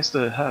it's nice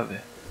to have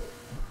it.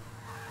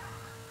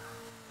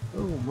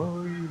 Oh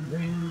my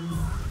man!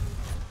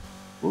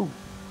 Oh,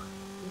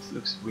 this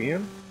looks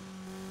weird.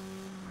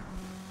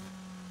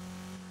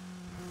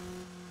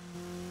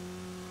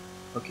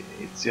 Okay,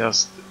 it's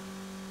just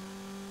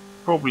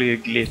probably a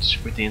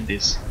glitch within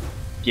this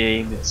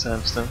game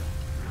itself then.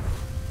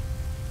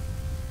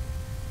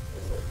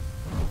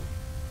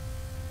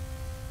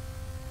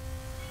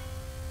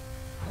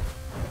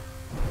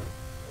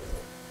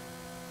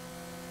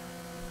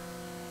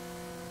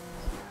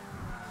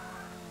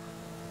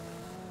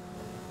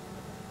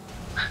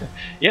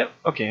 Yep,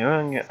 okay,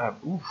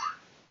 oof,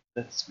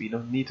 we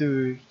don't need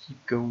to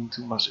keep going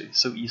too much, it's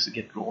so easy to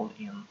get drawn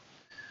in.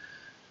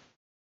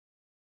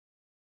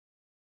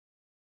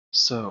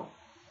 So,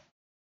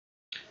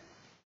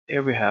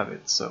 here we have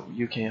it, so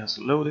you can just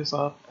load this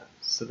up and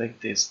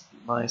select this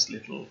nice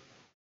little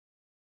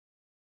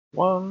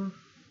one.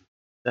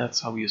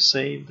 That's how you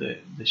save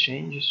the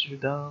changes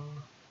you've done.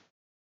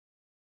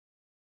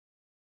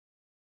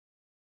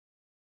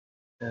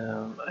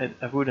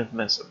 I wouldn't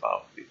mess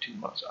about with too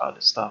much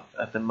other stuff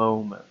at the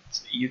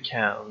moment. You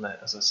can,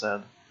 as I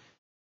said,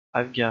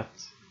 I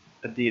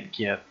did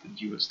get the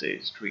Dual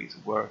Stage 3 to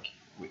work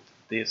with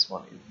this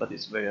one, but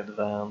it's very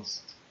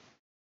advanced,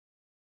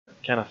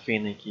 kind of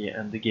finicky,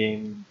 and the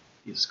game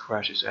is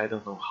crashes. I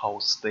don't know how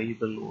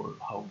stable or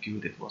how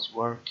good it was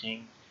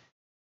working,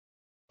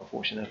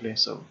 unfortunately.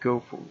 So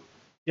go for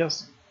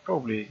just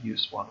probably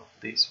use one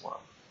of this one.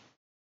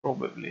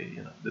 Probably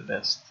the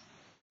best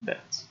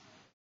bet.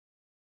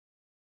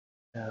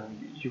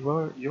 And you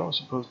are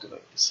supposed to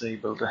like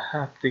disable the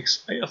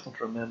haptics. I just don't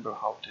remember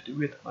how to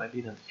do it, and I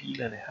didn't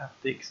feel any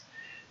haptics,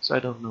 so I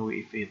don't know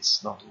if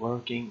it's not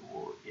working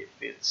or if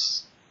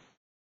it's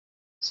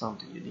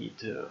something you need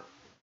to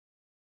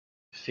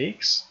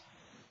fix.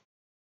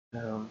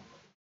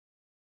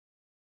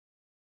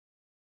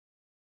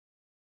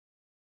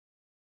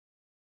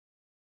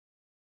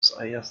 So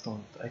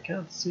I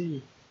can't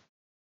see.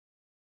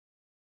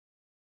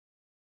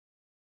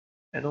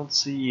 I don't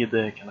see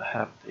the kind of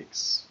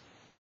haptics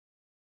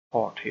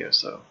part here,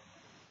 so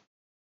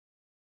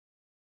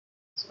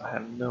I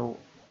have no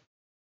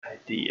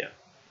idea.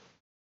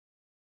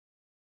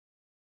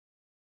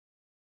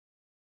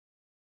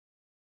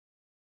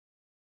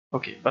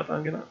 Okay, but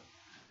I'm gonna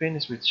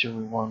finish with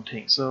showing one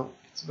thing. So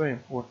it's very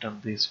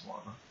important, this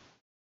one.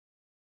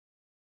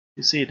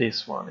 You see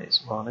this one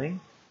is running,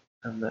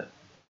 and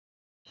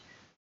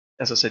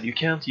as I said, you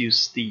can't use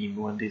Steam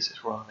when this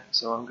is running,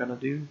 so I'm gonna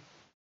do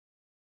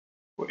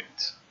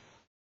wait.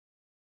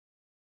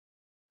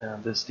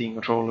 And the Steam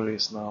controller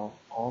is now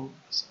on,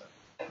 as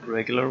a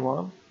regular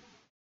one.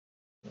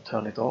 I'll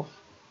turn it off.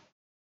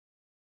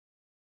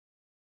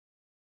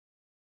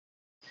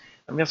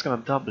 I'm just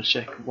gonna double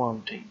check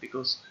one thing,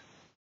 because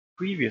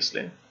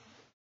previously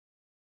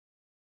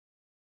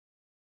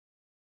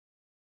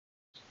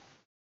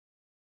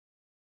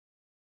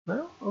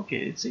no,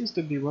 okay, it seems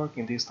to be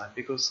working this time,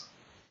 because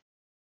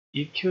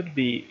it could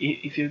be,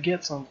 if you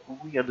get some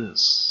weird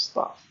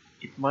stuff,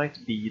 it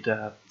might be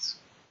that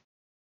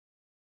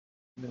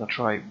I'm gonna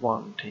try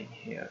one thing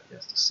here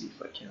just to see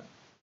if I can.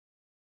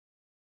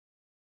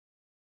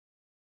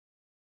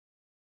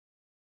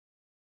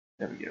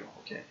 There we go,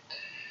 okay.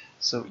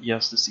 So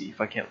just to see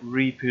if I can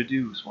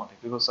reproduce one thing,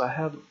 because I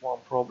had one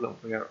problem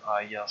where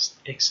I just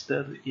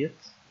exited it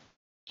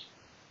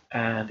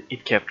and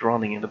it kept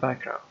running in the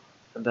background,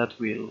 and that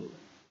will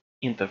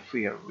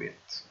interfere with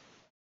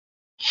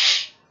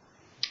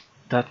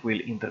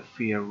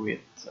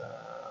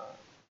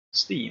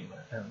Steam,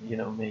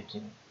 and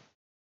making,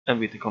 and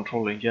with the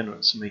controller in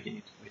general, so making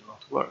it will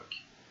not work.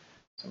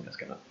 So I'm just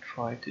gonna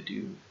try to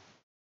do.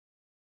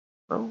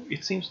 Oh,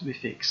 it seems to be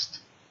fixed.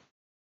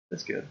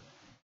 That's good.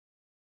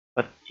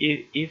 But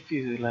if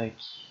you like,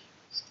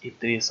 if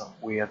there is some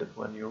weird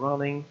when you're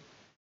running,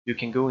 you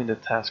can go in the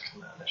task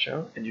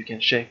manager and you can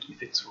check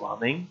if it's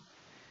running,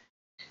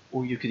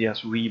 or you could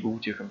just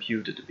reboot your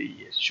computer to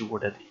be sure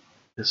that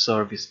the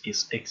service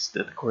is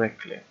exited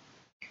correctly.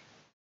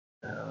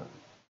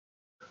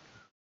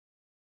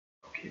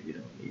 Okay, we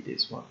don't need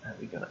this one, and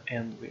we're gonna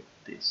end with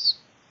this.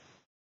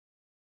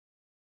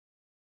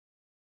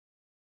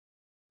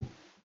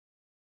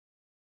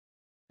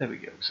 There we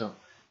go. So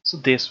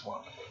this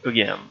one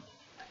again.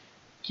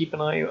 Keep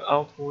an eye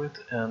out for it,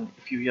 and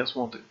if you just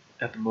want to,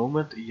 at the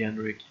moment, a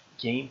generic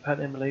gamepad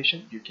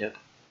emulation, you can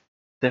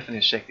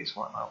definitely check this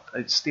one out.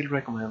 I'd still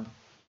recommend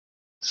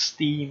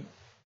Steam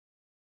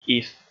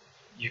if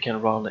you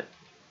can run it,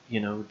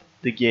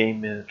 the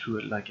game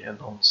through like a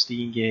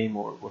non-Steam game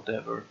or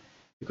whatever,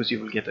 because you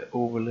will get an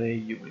overlay,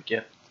 you will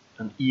get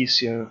an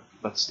easier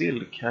but still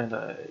kind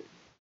of,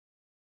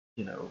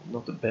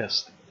 not the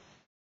best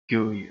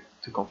GUI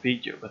to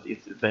configure, but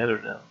it's better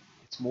than,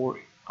 it's more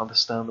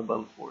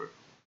understandable for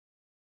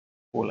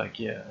like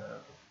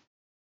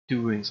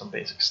doing some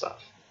basic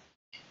stuff.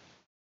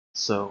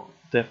 So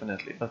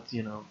definitely, but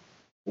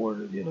for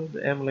the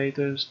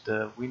emulators,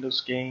 the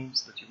Windows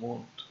games that you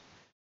want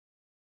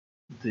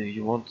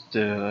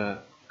the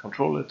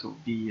controller to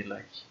be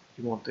like,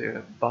 you want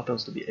the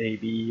buttons to be A,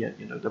 B,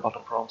 and the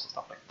button prompts and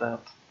stuff like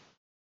that.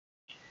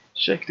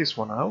 Check this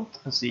one out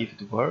and see if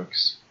it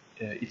works.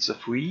 It's a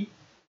free.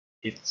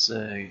 It's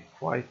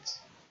quite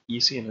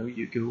easy.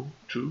 You go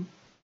through,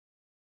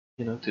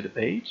 to the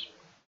page.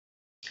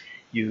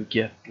 You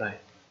get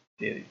like,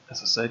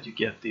 as I said, you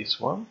get this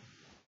one.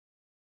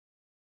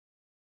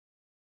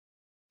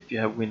 If you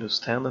have Windows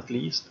 10 at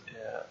least,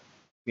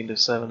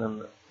 Windows 7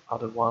 and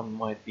other one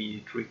might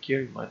be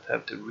trickier, you might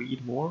have to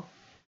read more.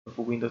 But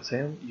for Windows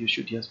 10, you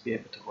should just be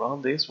able to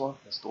run this one,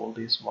 install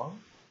this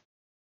one.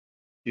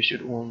 You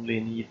should only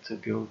need to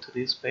go to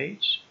this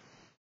page,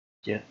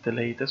 get the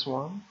latest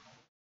one.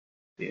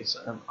 There's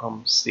an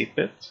unzip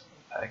it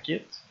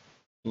packet.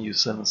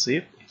 Use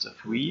 7-zip, it's a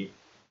free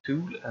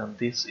tool, and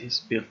this is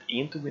built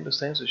into Windows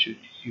 10, so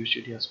you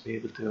should just be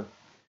able to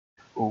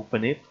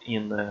open it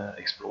in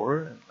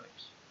Explorer, and like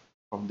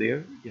from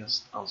there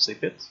just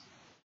unzip it,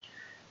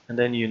 and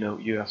then you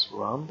just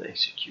run the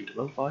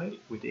executable file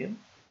within,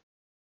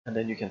 and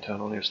then you can turn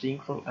on your Steam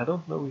controller. I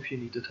don't know if you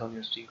need to turn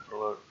your Steam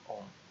controller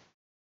on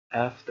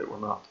after or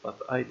not, but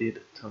I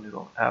did turn it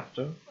on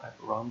after I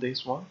run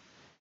this one.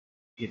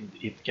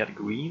 It got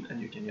green,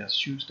 and you can just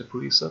choose the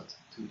preset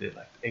to the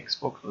like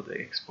Xbox, or the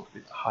Xbox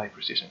with high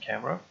precision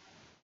camera,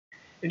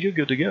 and you're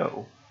good to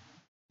go.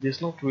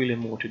 There's not really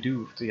more to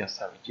do to just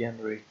have a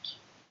generic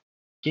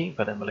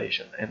gamepad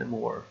emulation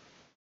anymore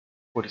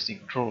for the Steam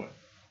controller.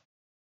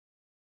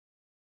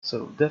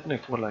 So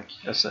definitely for like,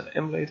 as I said,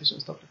 emulators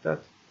and stuff like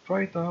that,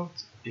 try it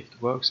out. If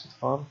it works, it's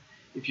fun.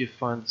 If you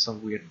find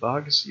some weird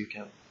bugs, you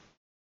can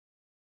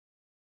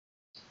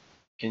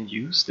can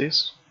use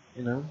this,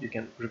 you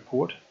can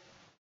report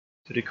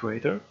to the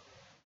creator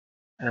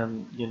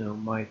and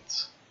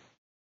might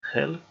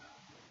help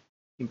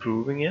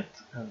improving it.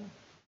 And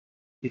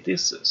it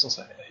is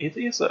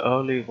an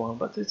early one,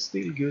 but it's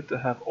still good to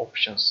have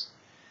options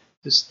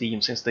to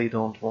Steam, since they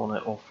don't want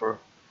to offer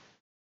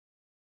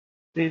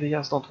they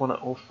just don't want to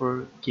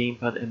offer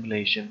gamepad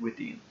emulation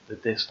within the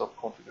desktop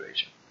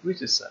configuration,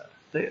 which is sad.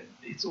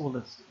 It's all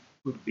that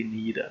would be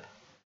needed.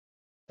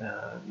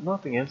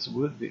 Nothing else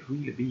would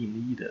really be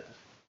needed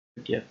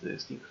to get the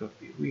Steam Clock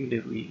to be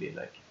really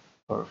like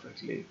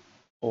perfectly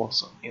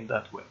awesome in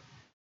that way.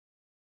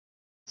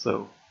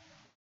 So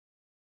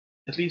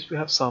at least we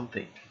have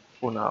something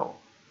for now.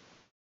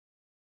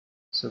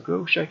 So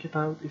go check it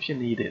out if you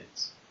need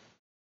it,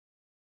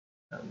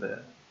 and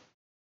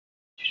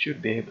you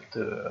should be able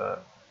to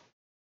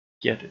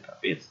get it up.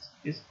 It's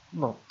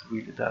not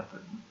really that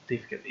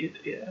difficult.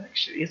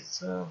 Actually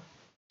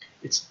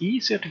it's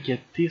easier to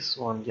get this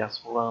one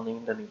just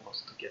running than it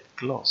was to get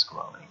Glosk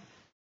running.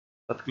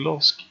 But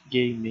Glosk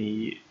gave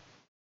me,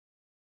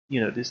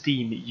 the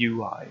Steam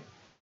UI,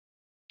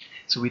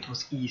 so it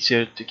was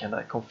easier to kind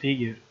of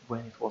configure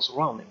when it was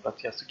running. But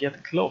just to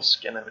get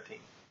Glosk and everything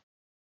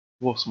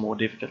was more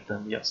difficult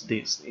than just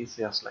this. It's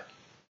just like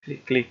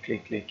click, click,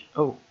 click, click.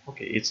 Oh,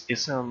 okay,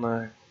 it's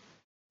on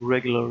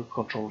regular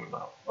controller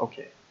now.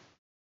 Okay,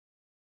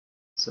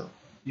 so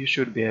you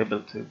should be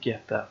able to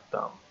get that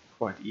done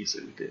quite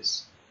easily with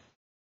this.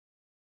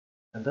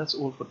 And that's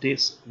all for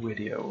this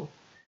video.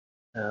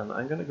 And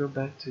I'm gonna go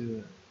back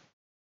to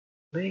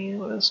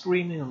playing and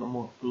streaming a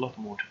lot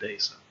more today.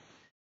 So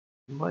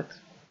you might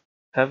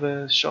have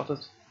a shot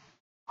at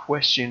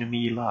questioning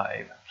me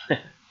live.